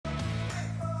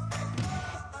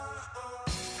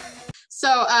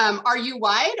So are you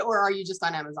wide or are you just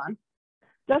on Amazon?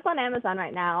 Just on Amazon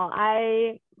right now.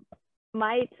 I'm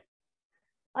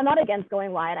not against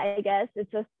going wide, I guess.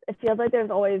 It's just, it feels like there's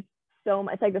always so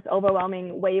much, it's like this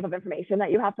overwhelming wave of information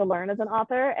that you have to learn as an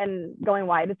author, and going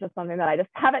wide is just something that I just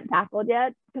haven't tackled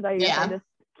yet, because I guess I just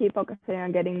keep focusing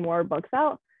on getting more books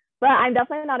out. But I'm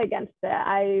definitely not against it.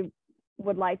 I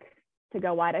would like to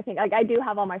go wide. I think like I do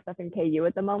have all my stuff in KU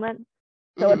at the moment,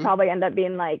 so it'd probably end up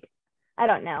being like, I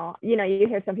don't know, you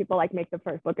hear some people like make the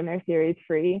first book in their series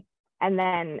free, and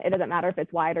then it doesn't matter if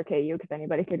it's wide or KU because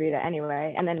anybody could read it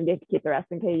anyway, and then you have to keep the rest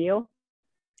in KU.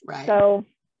 Right. So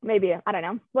maybe, I don't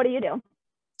know. What do you do?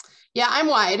 Yeah, I'm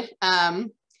wide.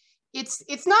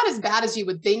 It's not as bad as you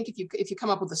would think if you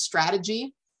come up with a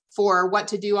strategy for what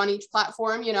to do on each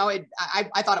platform.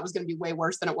 I thought it was going to be way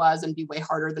worse than it was and be way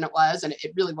harder than it was, and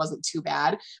it really wasn't too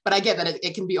bad. But I get that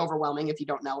it can be overwhelming if you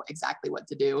don't know exactly what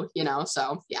to do.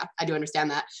 So yeah, I do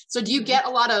understand that. So do you get a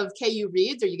lot of KU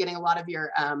reads? Are you getting a lot of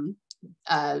your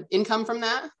income from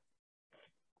that?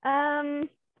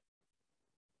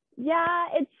 Yeah,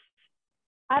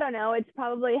 I don't know. It's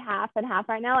probably half and half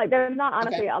right now. Like there's not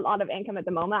honestly a lot of income at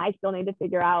the moment. I still need to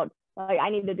figure out, like I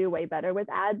need to do way better with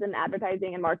ads and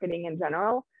advertising and marketing in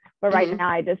general. But right now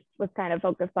I just was kind of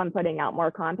focused on putting out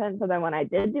more content. So then when I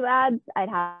did do ads, I'd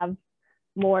have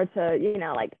more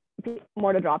to, like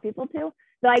more to draw people to.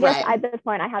 So I guess at this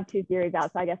point I have 2 series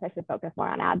out. So I guess I should focus more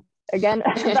on ads again,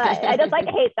 but I just like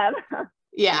hate them.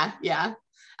 Yeah.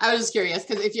 I was just curious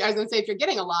because I was going to say, if you're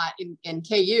getting a lot in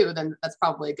KU, then that's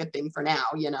probably a good thing for now.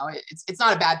 It's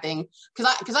not a bad thing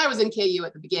because I was in KU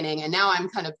at the beginning, and now I'm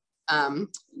kind of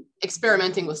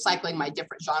experimenting with cycling my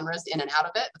different genres in and out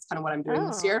of it. That's kind of what I'm doing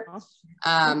this year.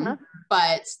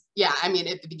 But yeah, I mean,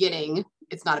 at the beginning,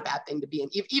 it's not a bad thing to be in.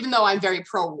 Even though I'm very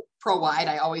pro wide,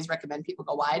 I always recommend people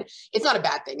go wide. It's not a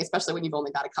bad thing, especially when you've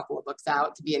only got a couple of books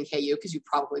out, to be in KU, because you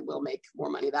probably will make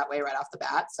more money that way right off the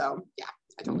bat. So yeah.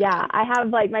 I have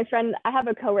like my friend, I have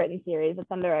a co-written series. It's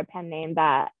under a pen name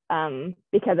that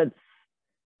because it's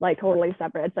like totally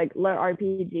separate. It's like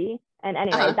RPG. And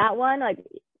anyway, that one, like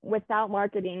without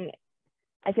marketing,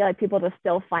 I feel like people just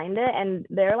still find it, and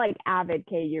they're like avid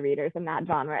KU readers in that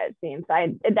genre, it seems. So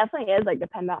it definitely is like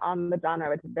dependent on the genre,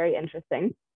 which is very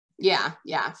interesting. Yeah,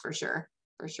 for sure.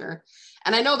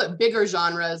 And I know that bigger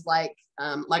genres like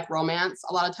romance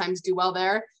a lot of times do well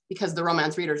there, because the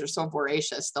romance readers are so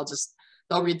voracious.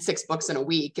 They'll read 6 books in a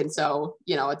week, and so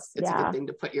it's a good thing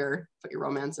to put your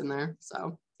romance in there.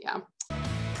 So yeah.